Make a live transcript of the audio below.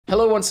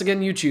Hello once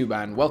again YouTube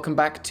and welcome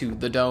back to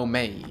The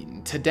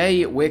Domain.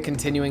 Today we're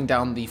continuing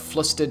down the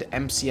Flustered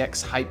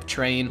MCX hype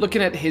train,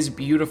 looking at his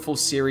beautiful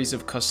series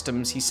of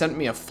customs. He sent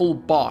me a full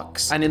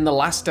box, and in the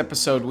last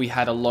episode we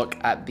had a look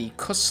at the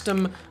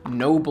custom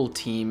Noble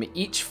team,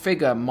 each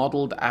figure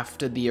modeled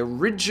after the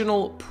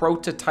original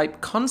prototype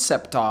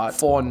concept art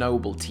for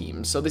Noble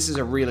team. So this is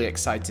a really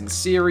exciting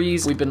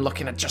series. We've been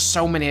looking at just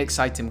so many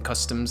exciting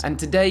customs, and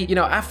today, you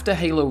know, after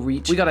Halo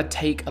Reach, we gotta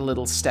take a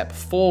little step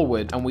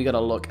forward and we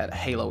gotta look at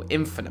Halo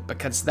Infinite,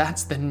 because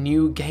that's the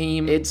new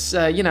game. It's,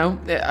 you know,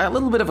 a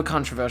little bit of a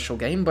controversial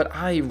game, but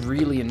I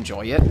really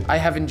enjoy it. I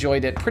have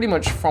enjoyed it pretty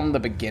much from the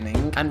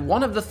beginning, and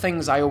one of the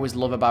things I always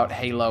love about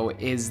Halo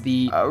is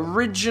the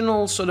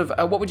original sort of,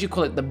 what would you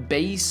call it, the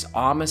base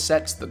armor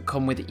sets that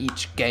come with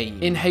each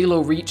game. In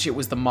Halo Reach, it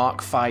was the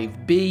Mark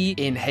 5B.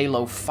 In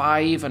Halo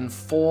 5 and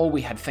 4,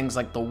 we had things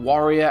like the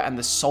Warrior and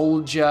the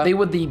Soldier. They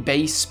were the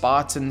base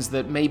Spartans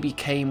that maybe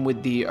came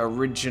with the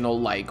original,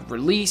 like,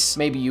 release.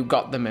 Maybe you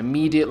got them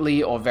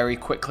immediately or very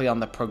quickly on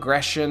the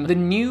progression. The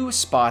new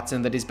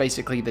Spartan that is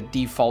basically the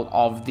default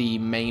of the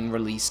main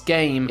release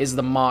game is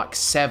the Mark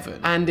 7.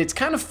 And it's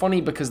kind of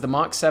funny because the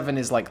Mark 7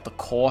 is like the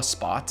core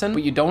Spartan,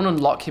 but you don't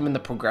unlock him in the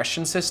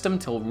progression system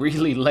till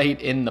really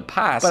late in the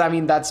past. But I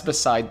mean, that's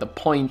beside the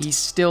point. He's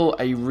still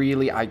a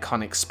really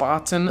iconic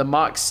Spartan. The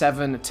Mark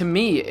 7 to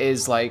me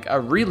is like a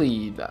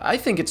really, I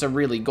think it's a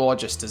really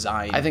gorgeous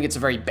design. I think it's a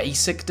very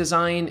basic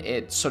design.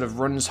 It sort of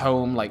runs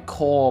home like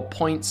core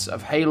points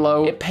of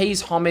Halo. It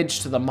pays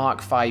homage to the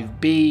Mark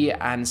 5B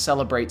and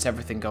celebrates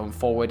everything going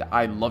forward.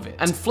 I love it.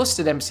 And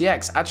Flustered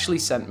MCX actually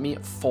sent me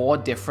 4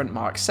 different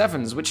Mark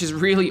 7s, which is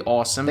really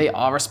awesome. They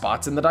are a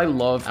Spartan that I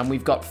love, and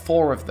we've got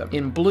 4 of them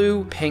in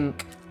blue,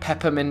 pink,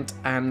 peppermint,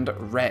 and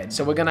red.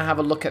 So we're gonna have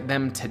a look at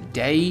them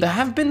today. There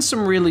have been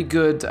some really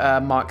good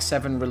Mark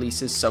 7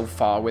 releases so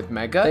far with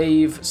Mega.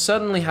 They've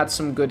certainly had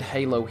some good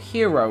Halo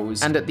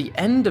heroes, and at the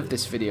end of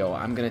this video,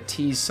 I'm gonna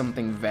tease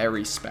something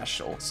very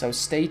special. So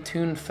stay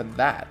tuned for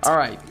that. All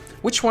right,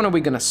 which one are we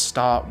gonna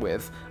start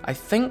with? I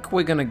think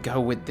we're gonna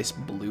go with this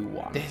blue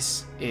one.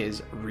 This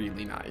is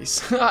really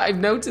nice. I've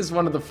noticed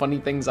one of the funny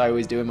things I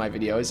always do in my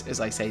videos is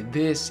I say,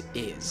 this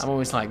is. I'm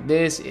always like,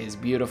 this is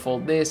beautiful.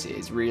 This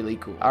is really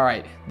cool. All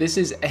right, this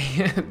is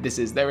a,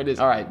 there it is.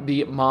 All right,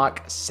 the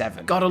Mark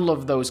 7. Gotta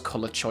love those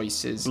color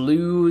choices.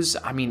 Blues,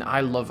 I mean,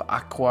 I love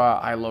aqua.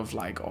 I love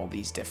like all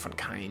these different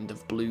kind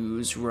of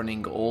blues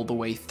running all the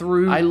way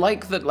through. I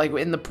like that, like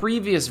in the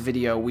previous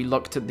video, we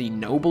looked at the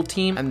Noble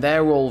team and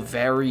they're all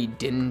very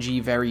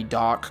dingy, very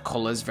dark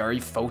colors, very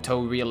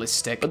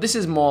photorealistic, but this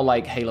is more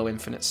like Halo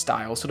Infinite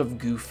style, sort of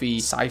goofy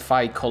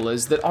sci-fi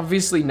colors that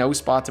obviously no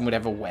Spartan would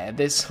ever wear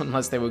this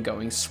unless they were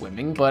going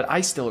swimming, but I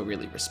still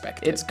really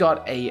respect it. It's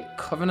got a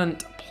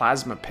Covenant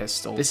plasma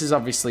pistol. This is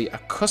obviously a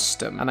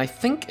custom, and I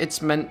think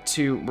it's meant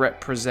to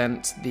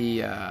represent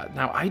the,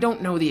 now I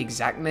don't know the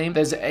exact name.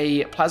 There's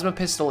a plasma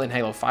pistol in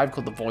Halo 5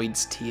 called the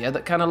Void's Tear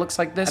that kind of looks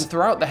like this, and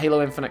throughout the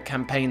Halo Infinite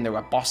campaign, there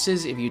are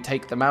bosses. If you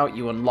take them out,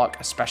 you unlock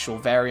a special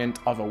variant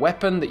of a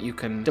weapon that you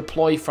can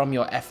deploy from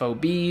your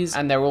FOBs,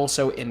 and they're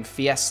also in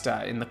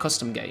Fiesta in the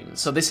custom games.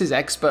 So this is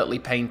expertly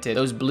painted,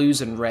 those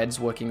blues and reds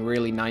working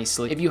really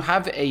nicely. If you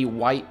have a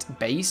white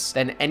base,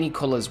 then any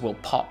colors will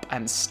pop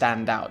and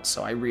stand out,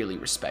 so I really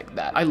respect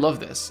that. I love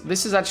this.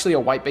 This is actually a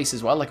white base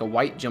as well. Like a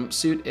white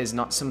jumpsuit is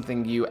not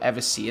something you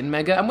ever see in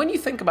Mega, and when you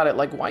think about it,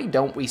 like, why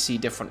don't we see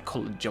different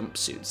colored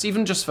jumpsuits?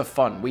 Even just for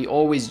fun, we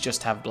always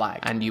just have black.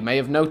 And you may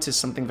have noticed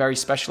something very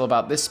special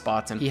about this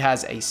Spartan. He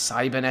has a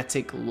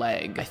cybernetic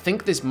leg. I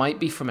think this might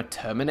be from a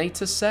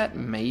Terminator set,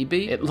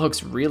 maybe. It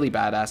looks really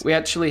badass. We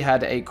actually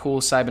had a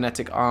cool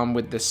cybernetic arm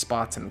with this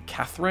Spartan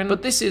Catherine,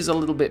 but this is a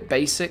little bit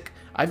basic.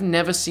 I've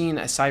never seen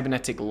a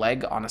cybernetic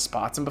leg on a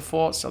Spartan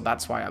before, so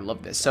that's why I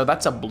love this. So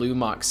that's a blue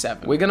Mark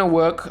 7. We're gonna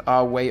work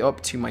our way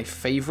up to my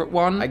favorite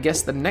one. I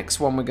guess the next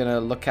one we're gonna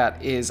look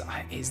at is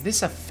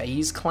this a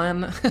FaZe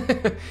clan?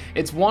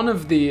 It's one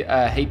of the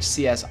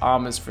HCS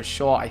armors for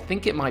sure. I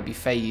think it might be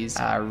FaZe.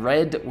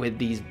 Red with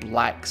these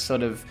black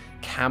sort of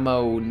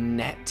camo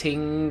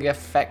netting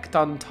effect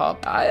on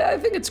top. I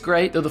think it's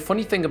great. Though the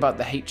funny thing about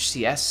the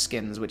HCS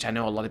skins, which I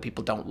know a lot of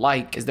people don't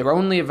like, is they're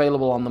only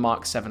available on the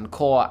Mark 7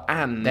 core,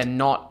 and they're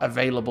not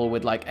available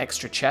with like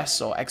extra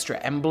chests or extra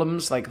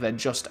emblems. Like they're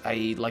just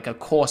a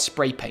core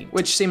spray paint,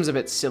 which seems a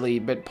bit silly,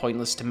 a bit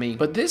pointless to me.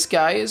 But this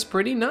guy is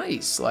pretty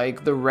nice.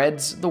 Like the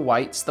reds, the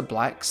whites, the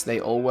blacks, they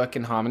all work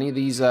in harmony.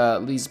 These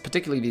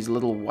particularly these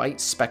little white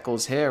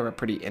speckles here are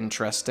pretty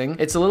interesting.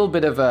 It's a little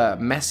bit of a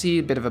messy,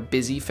 bit of a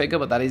busy figure,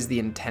 but that is the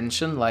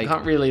intention. Like,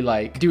 can't really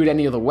like do it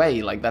any other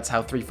way. Like, that's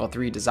how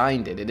 343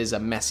 designed it. It is a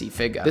messy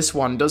figure. This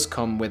one does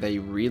come with a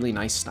really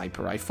nice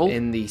sniper rifle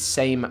in the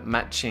same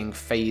matching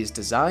FaZe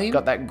design.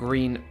 Got that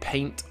green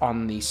paint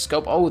on the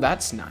scope. Oh,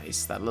 that's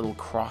nice. That little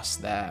cross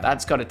there.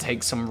 That's got to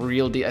take some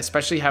real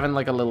especially having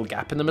like a little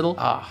gap in the middle.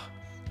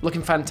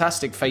 Looking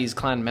fantastic, FaZe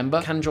Clan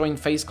member. Can join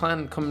FaZe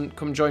Clan?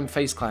 Come join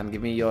FaZe Clan.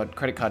 Give me your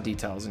credit card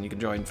details and you can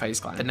join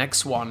FaZe Clan. The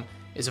next one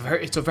is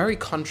it's a very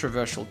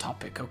controversial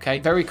topic, okay?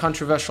 Very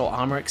controversial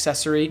armor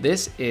accessory.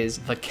 This is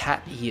the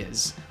cat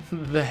ears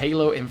the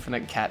Halo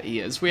Infinite cat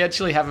ears. We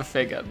actually have a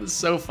figure. That's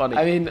so funny.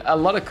 I mean, a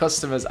lot of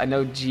customers, I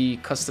know G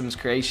Customs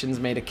Creations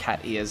made a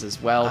cat ears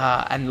as well.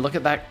 And look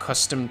at that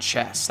custom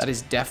chest. That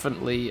is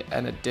definitely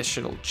an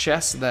additional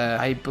chest there.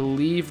 I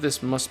believe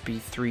this must be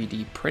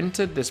 3D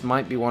printed. This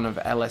might be one of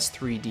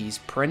LS3D's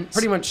prints.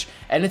 Pretty much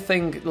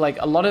anything,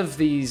 like a lot of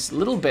these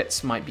little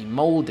bits might be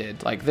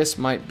molded. Like this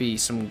might be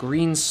some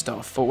green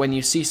stuff, but when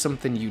you see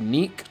something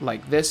unique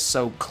like this,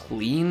 so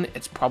clean,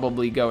 it's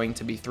probably going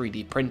to be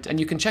 3D printed. And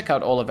you can check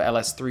out all of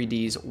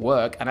LS3D's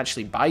work and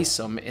actually buy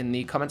some in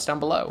the comments down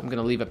below. I'm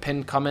gonna leave a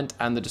pinned comment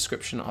and the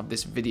description of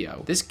this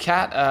video. This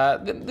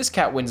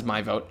cat wins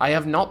my vote. I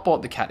have not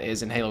bought the cat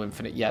ears in Halo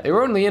Infinite yet. They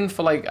were only in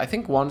for like, I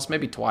think once,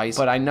 maybe twice,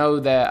 but I know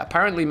they're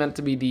apparently meant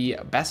to be the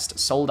best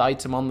sold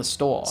item on the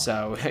store.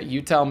 So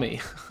you tell me,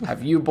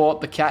 have you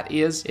bought the cat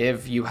ears?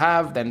 If you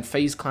have, then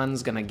FaZe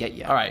Clan's gonna get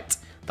you. All right.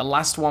 The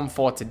last one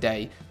for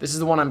today. This is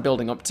the one I'm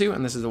building up to,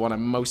 and this is the one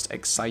I'm most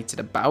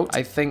excited about.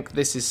 I think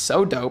this is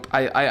so dope.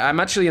 I'm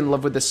actually in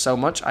love with this so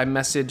much. I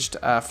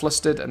messaged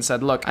Flustered and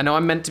said, look, I know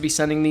I'm meant to be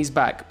sending these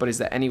back, but is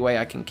there any way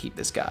I can keep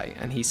this guy?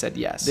 And he said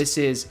yes. This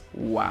is,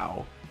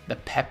 wow. The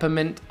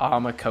peppermint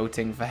armor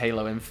coating for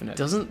Halo Infinite.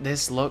 Doesn't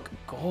this look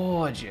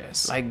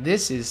gorgeous? Like,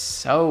 this is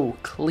so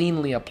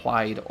cleanly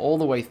applied all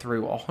the way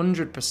through,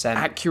 100%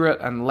 accurate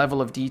and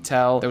level of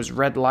detail. Those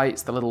red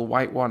lights, the little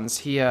white ones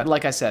here.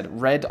 Like I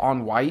said, red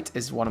on white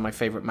is one of my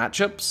favorite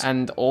matchups,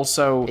 and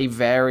also a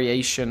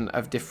variation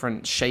of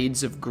different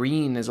shades of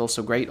green is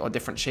also great, or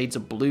different shades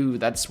of blue.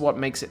 That's what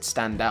makes it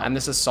stand out. And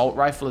this assault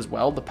rifle as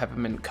well, the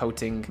peppermint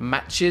coating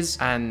matches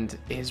and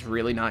is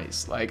really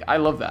nice. Like, I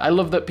love that. I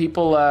love that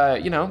people,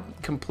 you know,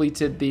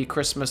 completed the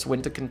Christmas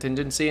winter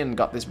contingency and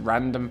got this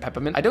random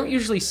peppermint. I don't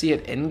usually see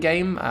it in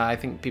game. I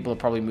think people have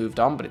probably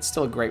moved on, but it's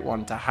still a great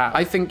one to have.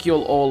 I think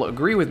you'll all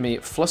agree with me.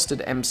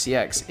 Flustered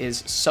MCX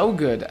is so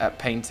good at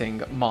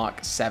painting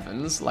Mark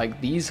 7s. Like,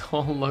 these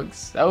all look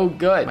so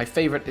good. My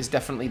favorite is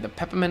definitely the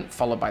peppermint,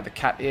 followed by the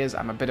cat ears.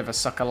 I'm a bit of a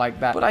sucker like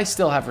that, but I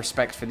still have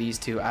respect for these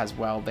two as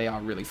well. They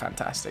are really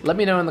fantastic. Let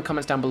me know in the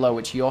comments down below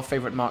which your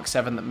favorite Mark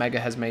 7 that Mega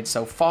has made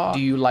so far.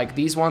 Do you like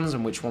these ones,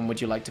 and which one would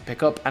you like to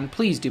pick up? And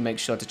please do make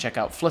sure to check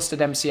out Flustered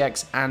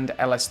MCX and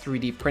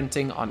LS3D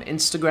Printing on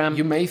Instagram.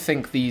 You may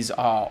think these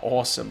are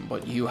awesome,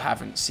 but you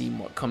haven't seen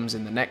what comes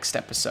in the next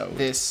episode.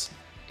 This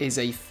is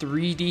a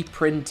 3D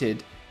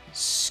printed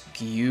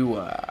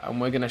skewer,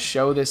 and we're gonna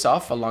show this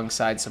off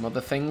alongside some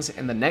other things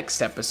in the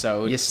next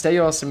episode. You stay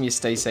awesome, you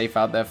stay safe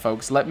out there,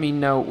 folks. Let me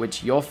know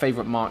which your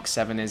favorite Mark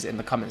 7 is in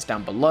the comments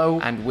down below,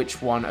 and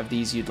which one of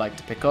these you'd like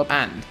to pick up.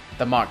 And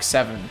the Mark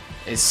 7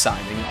 is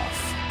signing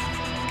off.